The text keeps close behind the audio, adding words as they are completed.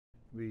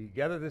We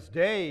gather this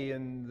day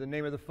in the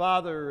name of the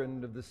Father,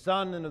 and of the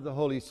Son, and of the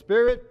Holy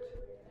Spirit.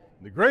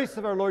 The grace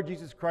of our Lord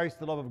Jesus Christ,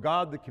 the love of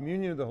God, the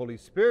communion of the Holy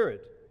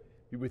Spirit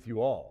be with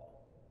you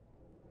all.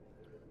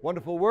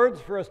 Wonderful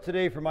words for us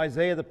today from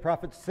Isaiah the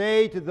prophet.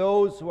 Say to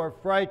those who are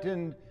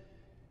frightened,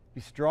 be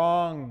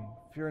strong,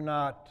 fear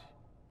not.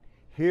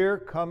 Here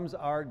comes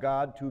our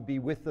God to be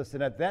with us.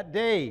 And at that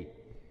day,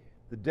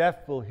 the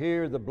deaf will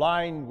hear, the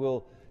blind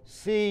will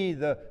see,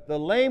 the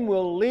lame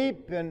will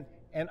leap, and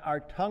our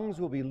tongues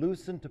will be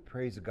loosened to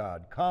praise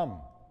God. Come,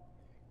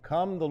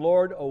 the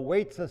Lord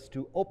awaits us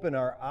to open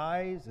our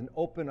eyes and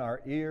open our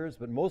ears,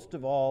 but most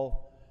of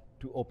all,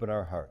 to open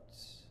our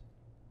hearts.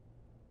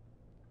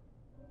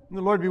 And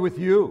the Lord be with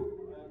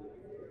you.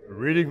 A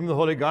reading from the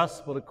Holy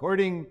Gospel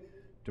according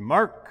to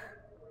Mark.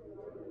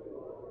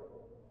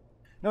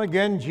 Now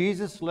again,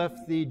 Jesus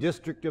left the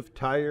district of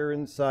Tyre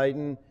and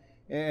Sidon,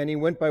 and he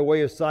went by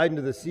way of Sidon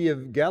to the Sea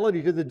of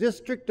Galilee, to the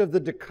district of the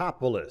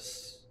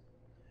Decapolis.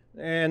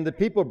 And the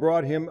people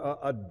brought him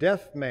a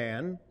deaf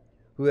man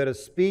who had a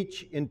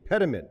speech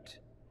impediment.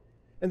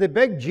 And they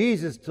begged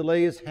Jesus to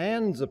lay his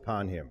hands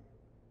upon him.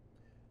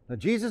 Now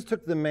Jesus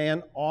took the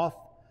man off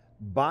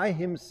by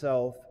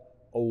himself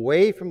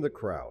away from the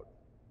crowd.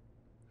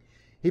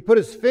 He put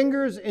his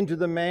fingers into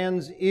the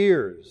man's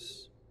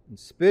ears, and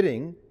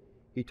spitting,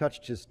 he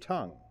touched his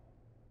tongue.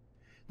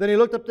 Then he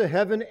looked up to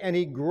heaven and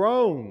he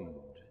groaned,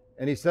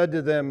 and he said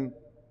to them,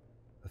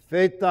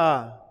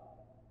 Ephphatha,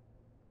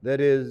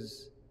 that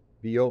is,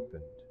 be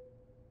opened.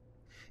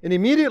 And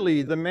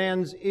immediately the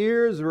man's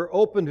ears were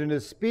opened and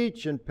his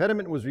speech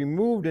impediment was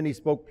removed, and he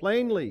spoke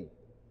plainly.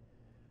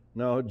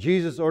 Now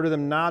Jesus ordered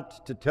them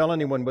not to tell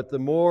anyone, but the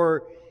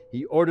more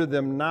he ordered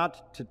them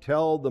not to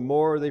tell, the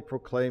more they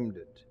proclaimed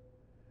it.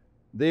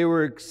 They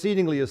were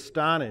exceedingly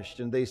astonished,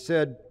 and they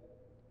said,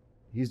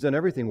 He's done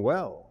everything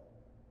well.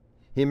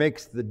 He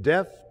makes the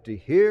deaf to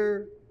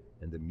hear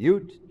and the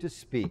mute to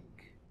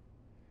speak.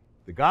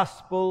 The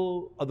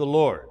Gospel of the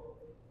Lord.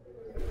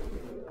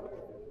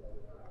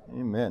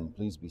 Amen.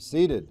 Please be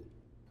seated.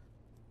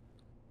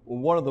 Well,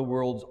 one of the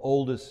world's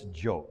oldest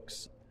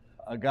jokes.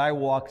 A guy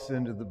walks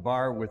into the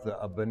bar with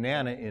a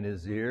banana in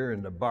his ear,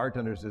 and the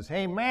bartender says,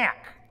 Hey,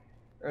 Mac,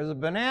 there's a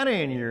banana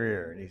in your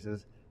ear. And he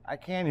says, I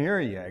can't hear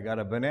you. I got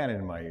a banana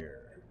in my ear.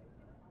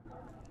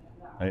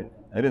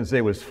 I didn't say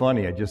it was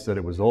funny. I just said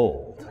it was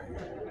old.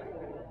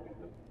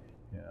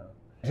 Yeah.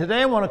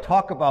 Today I want to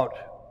talk about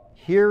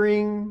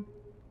hearing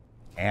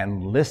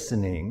and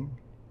listening,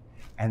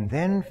 and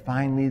then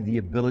finally the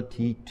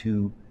ability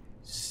to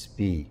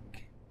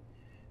speak.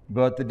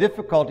 But the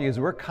difficulty is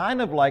we're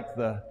kind of like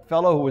the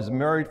fellow who was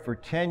married for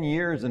 10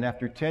 years, and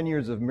after 10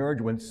 years of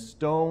marriage went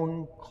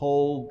stone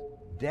cold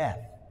deaf.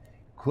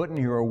 Couldn't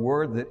hear a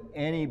word that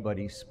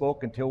anybody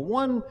spoke until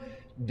one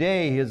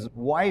day his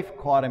wife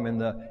caught him in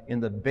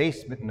the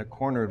basement in the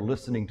corner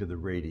listening to the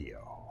radio.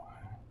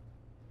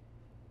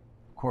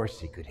 Of course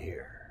he could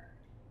hear.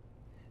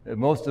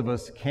 Most of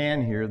us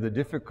can hear. The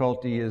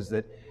difficulty is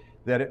that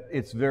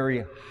it's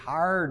very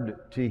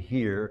hard to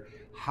hear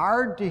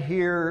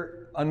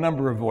a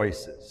number of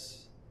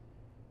voices.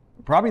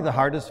 Probably the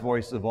hardest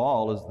voice of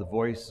all is the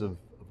voice of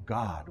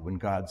God when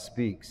God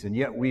speaks. And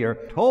yet we are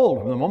told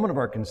from the moment of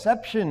our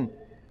conception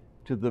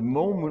to the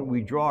moment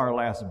we draw our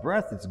last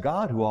breath, it's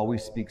God who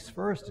always speaks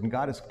first. And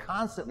God is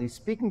constantly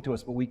speaking to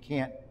us, but we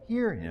can't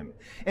hear Him.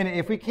 And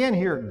if we can't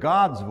hear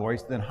God's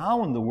voice, then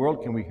how in the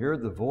world can we hear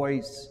the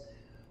voice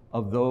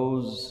of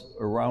those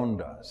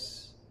around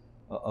us,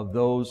 of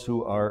those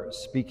who are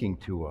speaking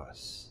to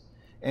us?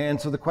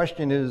 And so the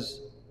question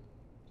is,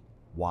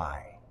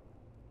 why?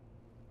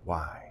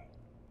 Why?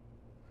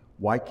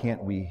 Why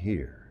can't we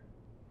hear?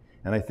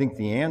 And I think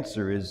the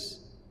answer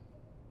is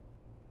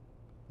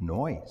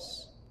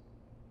noise,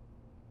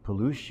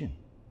 pollution.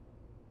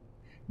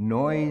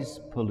 Noise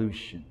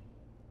pollution.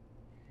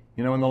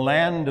 You know, in the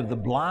land of the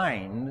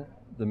blind,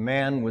 the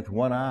man with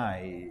one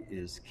eye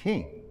is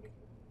king.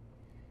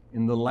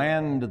 In the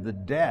land of the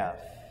deaf,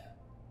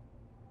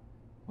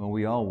 well,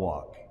 we all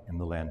walk in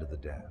the land of the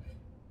deaf.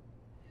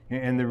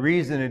 And the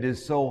reason it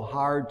is so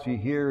hard to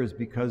hear is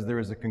because there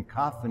is a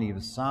cacophony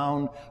of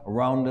sound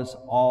around us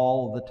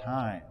all the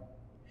time.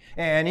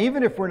 And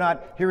even if we're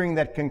not hearing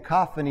that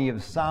cacophony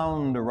of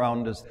sound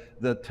around us,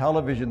 the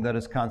television that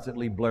is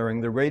constantly blaring,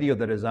 the radio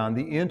that is on,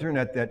 the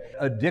internet that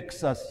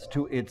addicts us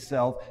to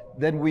itself,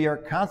 then we are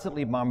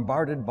constantly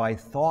bombarded by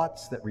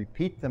thoughts that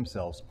repeat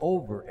themselves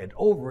over and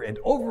over and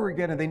over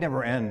again, and they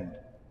never end.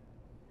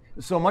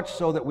 So much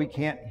so that we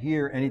can't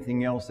hear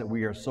anything else, that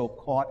we are so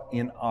caught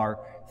in our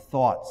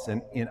thoughts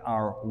and in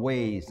our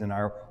ways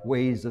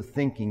of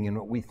thinking and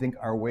what we think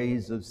our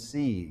ways of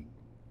seeing.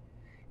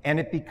 And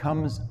it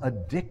becomes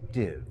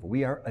addictive.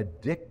 We are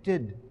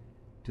addicted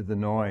to the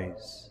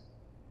noise.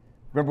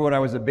 Remember when I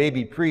was a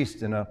baby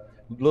priest in a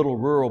little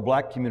rural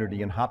black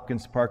community in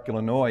Hopkins Park,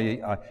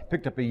 Illinois, I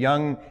picked up a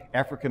young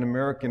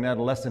African-American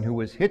adolescent who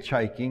was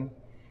hitchhiking.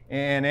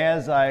 And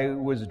as I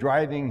was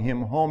driving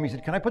him home, he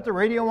said, "Can I put the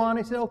radio on?"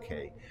 I said,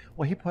 "Okay."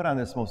 Well, he put on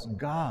this most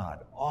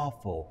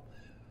god-awful,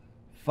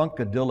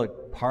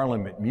 funkadelic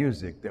parliament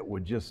music that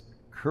would just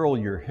curl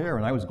your hair,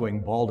 and I was going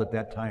bald at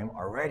that time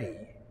already.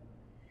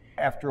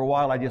 After a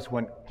while, I just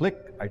went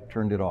click, I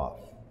turned it off.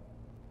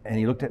 And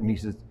he looked at me, he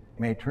says,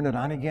 "May I turn it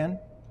on again?"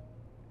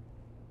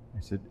 I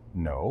said,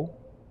 "No,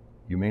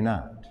 you may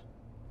not.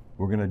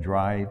 We're going to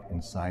drive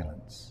in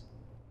silence."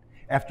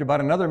 After about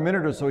another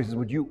minute or so, he says,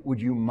 would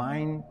you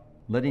mind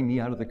letting me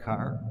out of the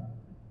car?"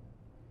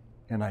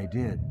 And I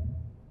did.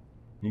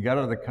 He got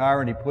out of the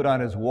car and he put on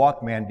his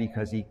Walkman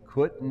because he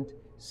couldn't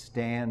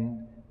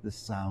stand the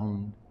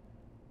sound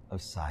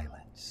of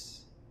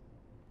silence.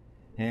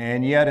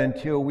 And yet,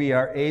 until we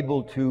are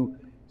able to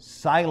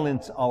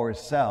silence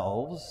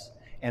ourselves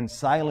and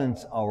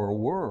silence our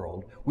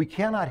world, we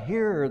cannot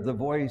hear the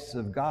voice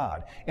of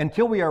God.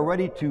 Until we are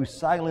ready to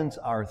silence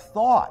our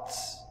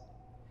thoughts,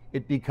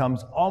 it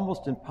becomes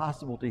almost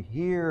impossible to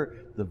hear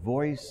the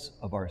voice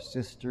of our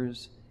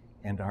sisters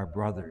and our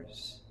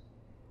brothers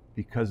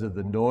because of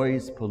the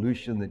noise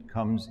pollution that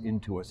comes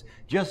into us.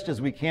 Just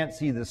as we can't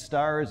see the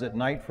stars at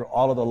night for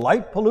all of the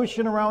light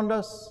pollution around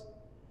us,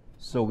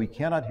 so we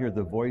cannot hear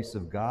the voice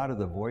of God or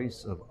the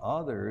voice of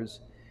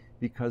others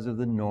because of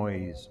the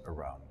noise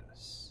around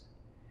us.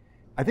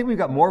 I think we've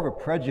got more of a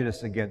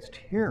prejudice against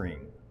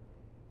hearing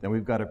than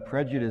we've got a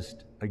prejudice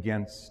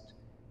against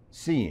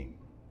seeing.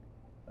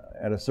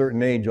 At a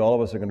certain age, all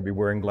of us are going to be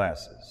wearing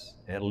glasses,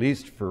 at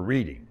least for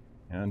reading.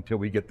 And until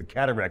we get the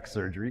cataract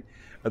surgery,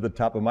 at the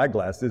top of my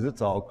glasses,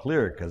 it's all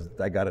clear because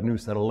I got a new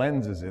set of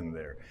lenses in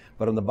there.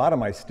 But on the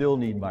bottom, I still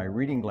need my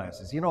reading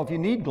glasses. You know, if you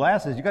need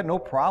glasses, you got no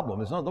problem.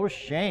 There's no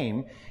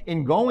shame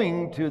in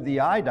going to the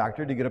eye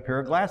doctor to get a pair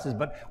of glasses.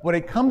 But when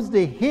it comes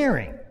to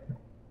hearing,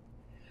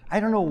 I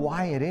don't know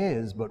why it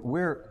is, but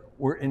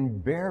we're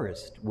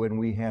embarrassed when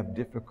we have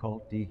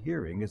difficulty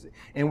hearing.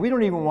 And we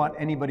don't even want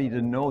anybody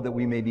to know that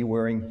we may be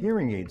wearing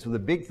hearing aids. So the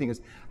big thing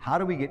is, how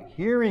do we get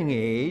hearing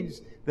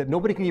aids that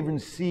nobody can even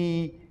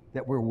see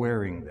that we're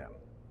wearing them?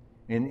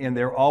 And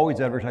they're always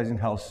advertising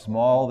how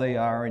small they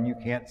are and you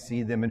can't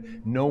see them,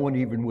 and no one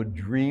even would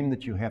dream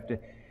that you have to.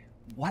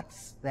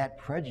 What's that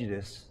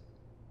prejudice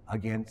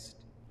against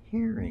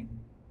hearing?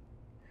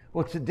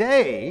 Well,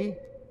 today,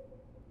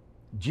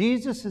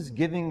 Jesus is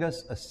giving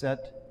us a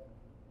set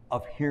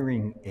of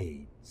hearing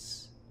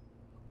aids,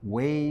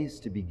 ways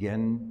to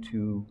begin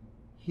to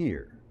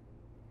hear.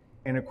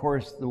 And of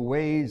course, the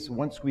ways,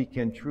 once we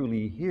can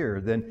truly hear,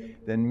 then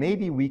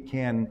maybe we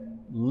can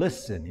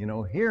listen. You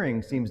know,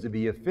 hearing seems to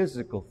be a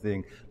physical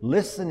thing.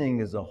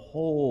 Listening is a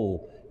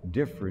whole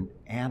different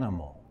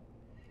animal.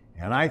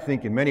 And I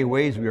think in many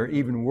ways we are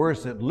even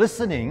worse at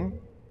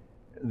listening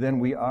than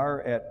we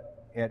are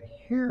at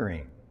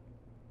hearing.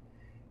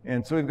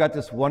 And so we've got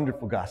this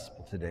wonderful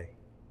gospel today.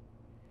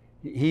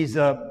 He's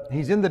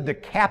in the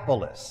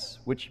Decapolis,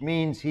 which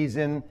means he's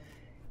in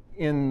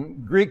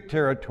Greek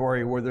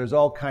territory where there's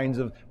all kinds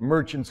of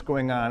merchants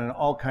going on and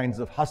all kinds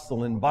of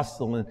hustle and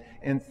bustle,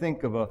 and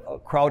think of a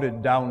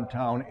crowded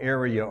downtown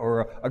area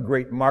or a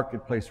great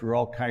marketplace where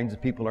all kinds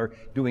of people are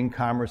doing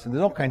commerce, and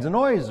there's all kinds of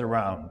noise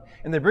around.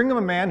 And they bring him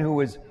a man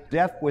who is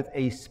deaf with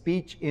a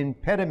speech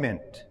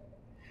impediment.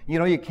 You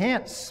know, you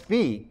can't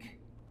speak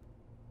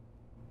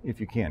if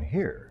you can't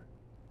hear.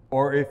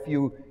 Or if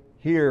you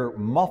hear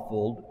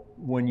muffled,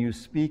 when you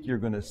speak, you're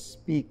going to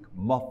speak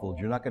muffled.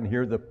 You're not going to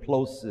hear the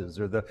plosives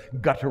or the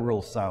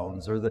guttural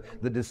sounds or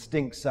the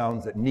distinct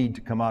sounds that need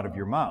to come out of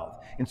your mouth.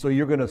 And so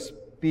you're going to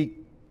speak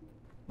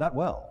not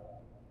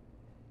well.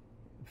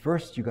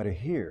 First, you got to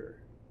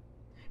hear.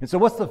 And so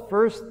what's the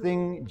first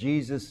thing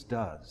Jesus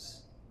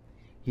does?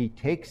 He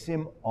takes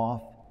him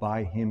off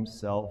by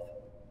himself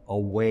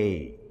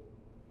away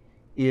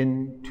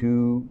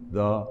into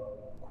the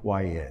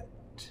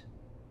quiet,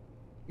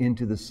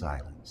 into the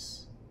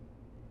silence.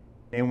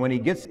 And when he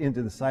gets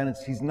into the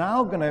silence, he's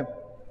now going to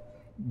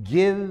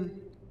give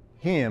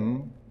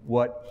him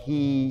what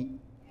he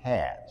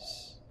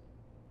has.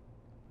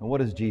 And what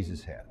does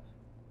Jesus have?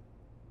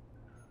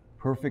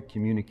 Perfect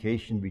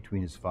communication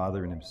between his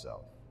Father and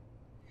himself.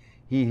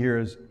 He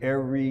hears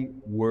every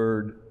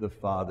word the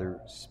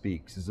Father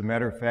speaks. As a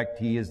matter of fact,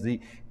 he is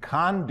the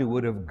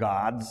conduit of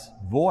God's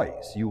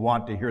voice. You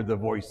want to hear the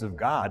voice of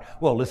God?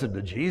 Well, listen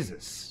to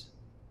Jesus.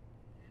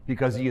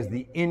 Because he is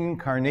the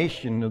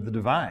incarnation of the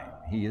divine.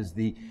 He is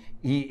the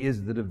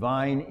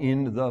divine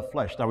in the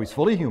flesh. Now, he's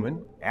fully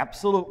human,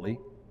 absolutely,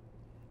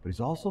 but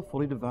he's also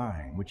fully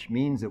divine, which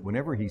means that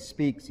whenever he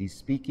speaks, he's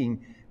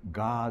speaking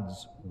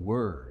God's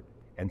word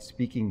and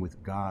speaking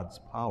with God's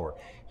power.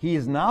 He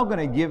is now going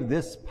to give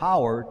this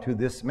power to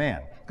this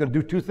man. He's going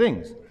to do two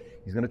things.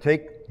 He's going to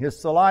take his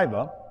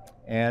saliva,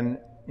 and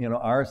you know,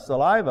 our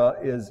saliva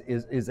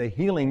is a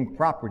healing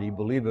property,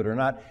 believe it or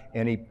not,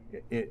 and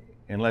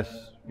unless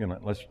you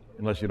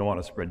don't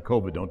want to spread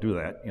COVID, don't do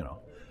that, you know.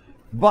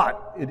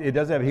 But it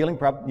does have a healing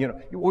property. You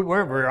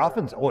know, very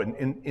often,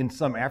 in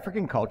some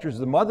African cultures,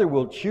 the mother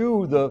will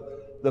chew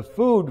the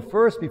food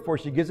first before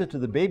she gives it to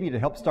the baby to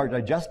help start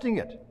digesting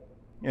it.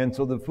 And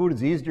so the food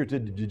is easier to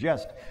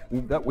digest.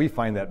 We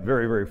find that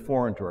very, very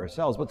foreign to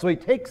ourselves. But so he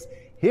takes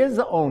his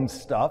own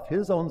stuff,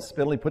 his own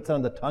spittle, he puts it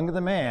on the tongue of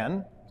the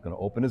man. He's going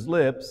to open his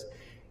lips.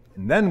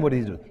 And then what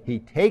he's doing, he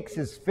takes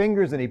his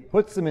fingers and he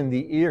puts them in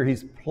the ear.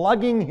 He's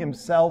plugging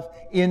himself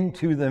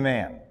into the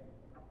man.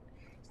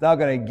 He's now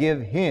going to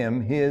give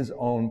him his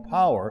own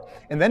power.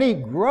 And then he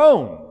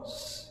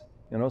groans.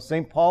 You know,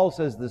 St. Paul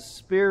says the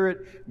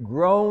Spirit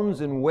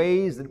groans in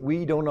ways that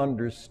we don't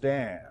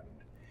understand.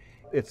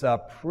 It's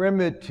a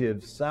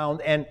primitive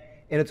sound, and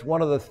it's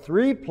one of the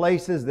three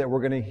places that we're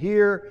going to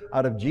hear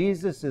out of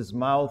Jesus'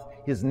 mouth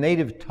his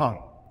native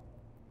tongue,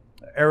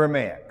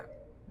 Aramaic.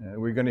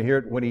 We're going to hear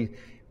it when he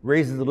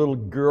raises a little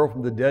girl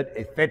from the dead,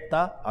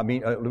 Ephphatha, a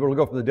little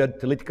girl from the dead,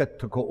 Talitika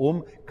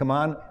Tukoum, come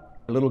on,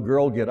 little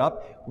girl, get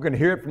up. We're going to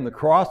hear it from the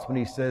cross when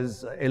he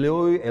says,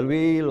 Eloi,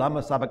 Eloi,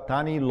 lama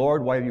sabachthani,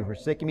 Lord, why have you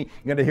forsaken me?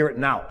 You're going to hear it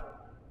now,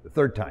 the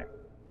third time.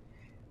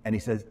 And he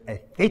says,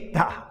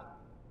 Ephphatha.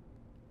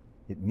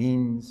 It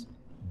means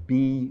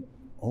be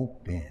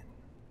open.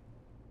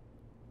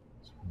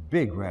 It's a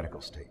big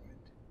radical statement.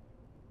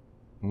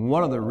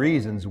 One of the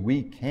reasons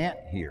we can't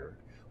hear,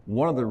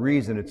 one of the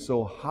reasons it's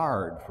so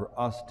hard for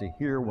us to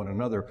hear one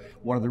another,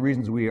 one of the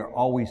reasons we are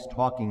always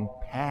talking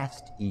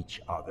past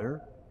each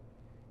other,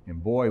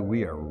 and boy,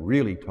 we are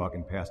really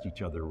talking past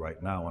each other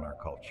right now in our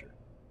culture,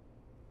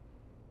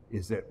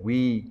 is that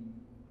we're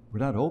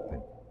not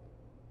open.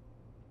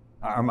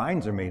 Our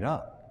minds are made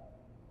up.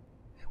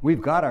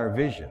 We've got our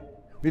vision.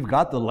 We've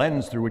got the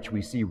lens through which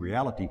we see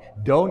reality.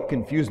 Don't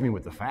confuse me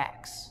with the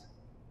facts.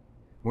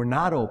 We're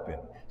not open.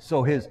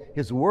 So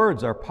his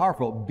words are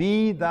powerful.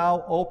 Be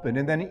thou open.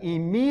 And then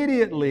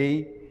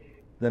immediately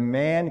the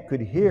man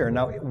could hear.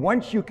 Now,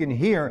 once you can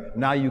hear,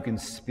 now you can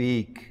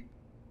speak.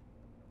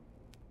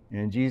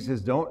 And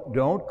Jesus, don't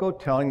go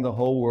telling the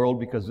whole world,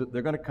 because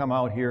they're going to come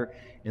out here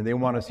and they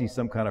want to see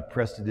some kind of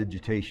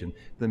prestidigitation.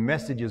 The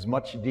message is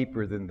much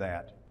deeper than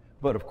that.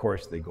 But of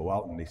course, they go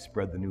out and they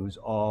spread the news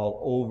all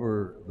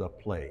over the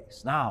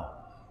place. Now,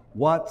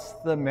 what's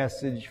the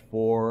message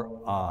for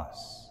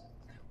us?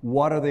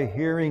 What are the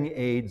hearing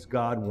aids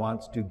God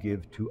wants to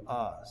give to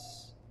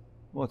us?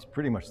 Well, it's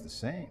pretty much the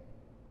same.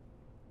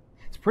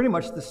 It's pretty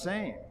much the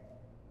same.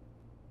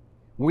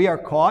 We are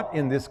caught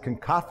in this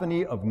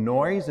cacophony of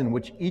noise in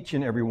which each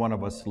and every one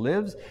of us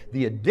lives,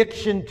 the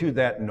addiction to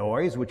that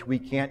noise, which we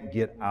can't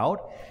get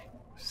out.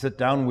 Sit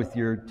down with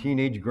your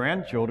teenage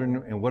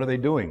grandchildren, and what are they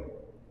doing?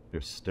 They're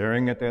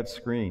staring at that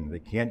screen. They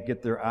can't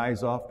get their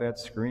eyes off that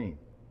screen.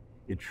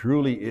 It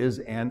truly is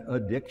an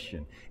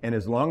addiction. And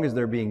as long as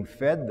they're being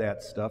fed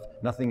that stuff,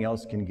 nothing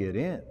else can get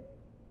in.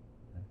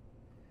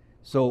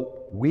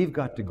 So we've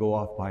got to go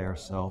off by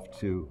ourselves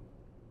too.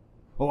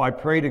 Oh, I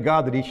pray to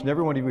God that each and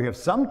every one of you have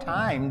some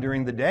time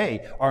during the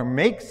day, or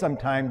make some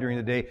time during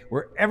the day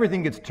where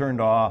everything gets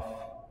turned off.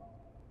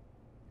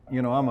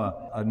 You know, I'm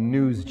a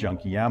news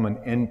junkie. I'm an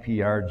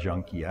NPR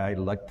junkie. I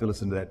like to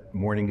listen to that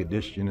morning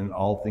edition and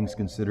All Things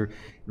Considered.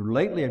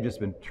 Lately, I've just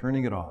been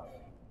turning it off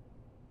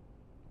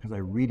because I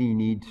really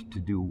need to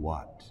do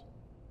what?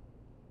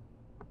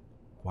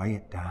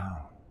 Quiet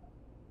down.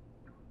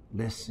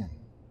 Listen.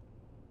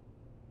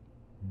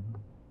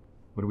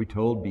 What are we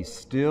told? Be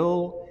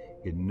still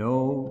and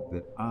know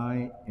that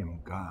I am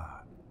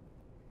God.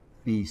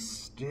 Be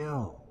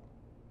still.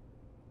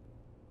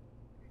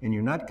 And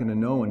you're not going to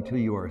know until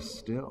you are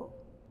still.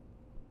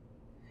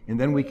 And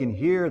then we can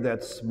hear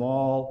that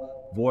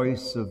small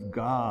voice of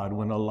God.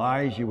 When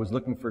Elijah was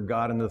looking for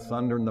God in the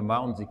thunder and the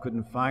mountains, he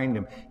couldn't find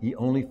him. He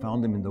only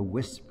found him in the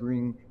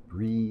whispering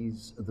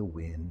breeze of the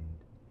wind.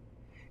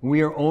 And we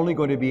are only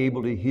going to be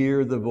able to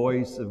hear the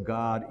voice of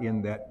God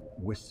in that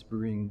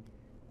whispering,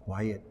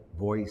 quiet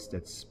voice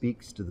that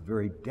speaks to the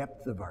very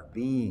depth of our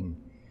being,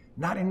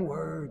 not in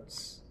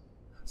words,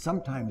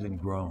 sometimes in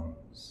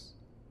groans.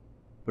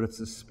 But it's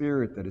the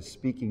Spirit that is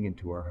speaking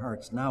into our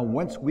hearts. Now,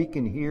 once we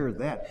can hear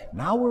that,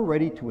 now we're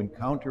ready to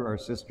encounter our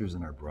sisters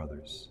and our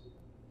brothers.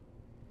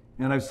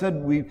 And I've said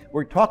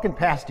we're talking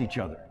past each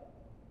other.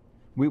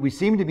 We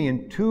seem to be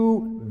in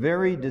two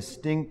very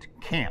distinct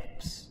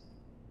camps.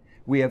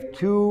 We have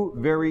two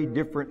very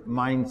different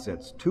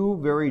mindsets, two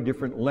very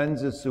different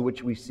lenses through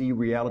which we see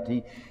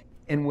reality.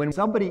 And when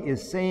somebody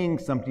is saying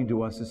something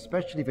to us,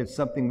 especially if it's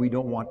something we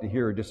don't want to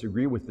hear or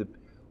disagree with it,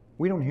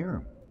 we don't hear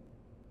them.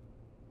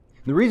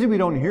 The reason we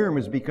don't hear them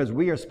is because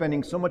we are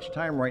spending so much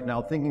time right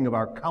now thinking of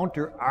our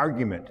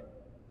counter-argument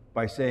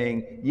by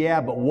saying, yeah,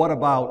 but what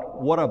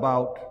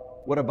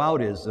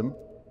aboutism?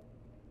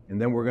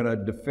 And then we're going to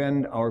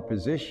defend our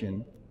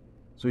position.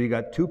 So you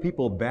got two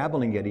people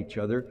babbling at each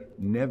other,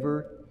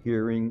 never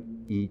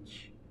hearing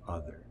each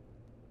other.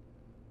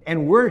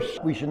 And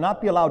we should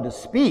not be allowed to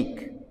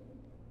speak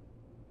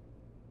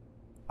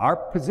our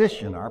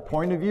position, our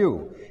point of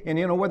view. And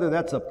you know, whether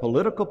that's a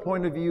political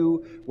point of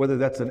view, whether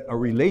that's a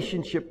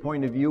relationship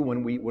point of view,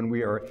 when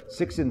we are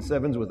 6 and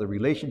 7s with a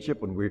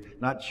relationship, when we're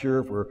not sure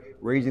if we're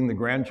raising the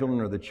grandchildren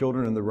or the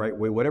children in the right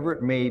way, whatever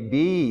it may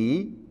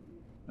be,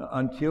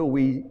 until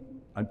we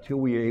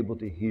are able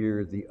to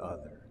hear the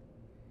other.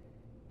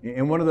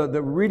 And one of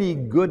the really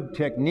good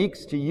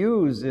techniques to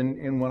use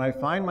and when I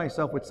find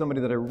myself with somebody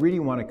that I really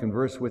want to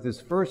converse with is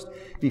first,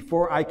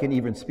 before I can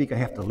even speak, I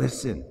have to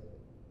listen.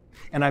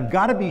 And I've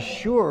got to be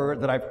sure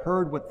that I've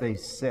heard what they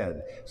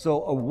said.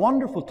 So a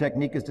wonderful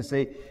technique is to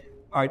say,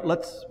 all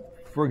right,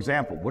 for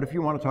example, what if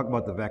you want to talk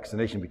about the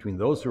vaccination between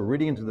those who are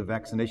really into the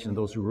vaccination and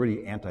those who are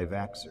really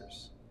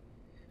anti-vaxxers?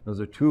 Those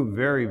are two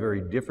very,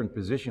 very different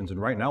positions, and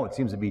right now it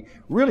seems to be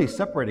really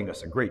separating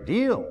us a great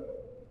deal.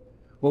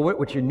 Well,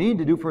 what you need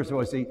to do first of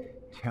all is say,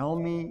 tell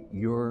me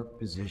your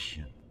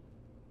position.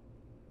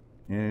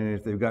 And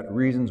if they've got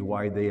reasons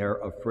why they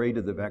are afraid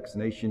of the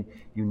vaccination,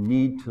 you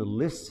need to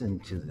listen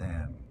to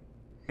them.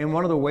 And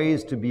one of the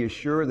ways to be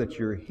assured that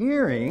you're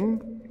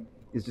hearing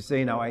is to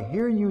say, now I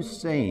hear you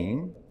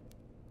saying,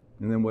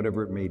 and then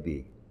whatever it may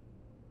be.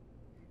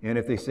 And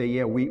if they say,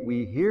 yeah,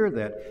 we hear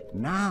that,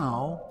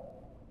 now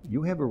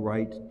you have a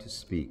right to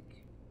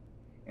speak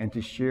and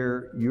to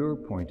share your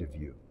point of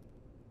view.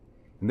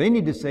 And they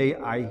need to say,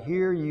 I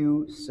hear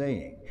you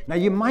saying. Now,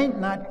 you might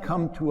not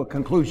come to a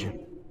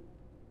conclusion,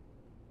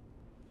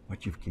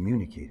 but you've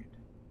communicated.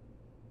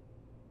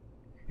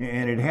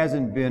 And it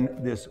hasn't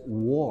been this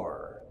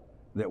war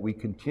that we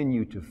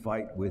continue to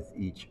fight with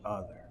each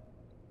other.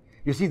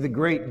 You see, the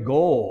great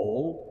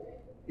goal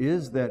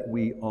is that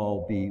we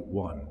all be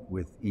one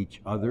with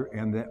each other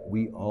and that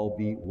we all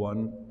be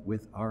one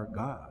with our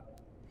God.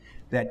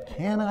 That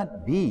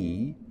cannot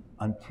be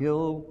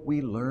until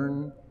we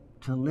learn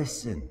to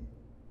listen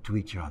to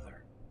each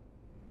other,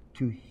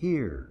 to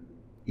hear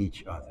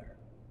each other.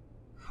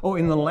 Oh,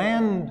 in the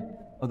land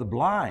of the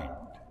blind,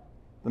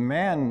 the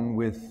man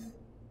with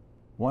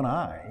one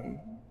eye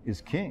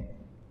is king.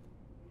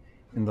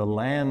 In the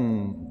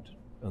land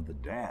of the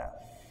deaf,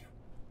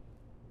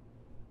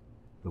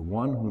 the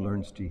one who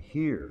learns to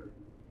hear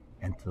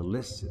and to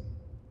listen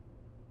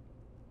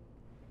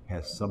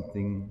has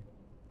something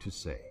to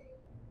say.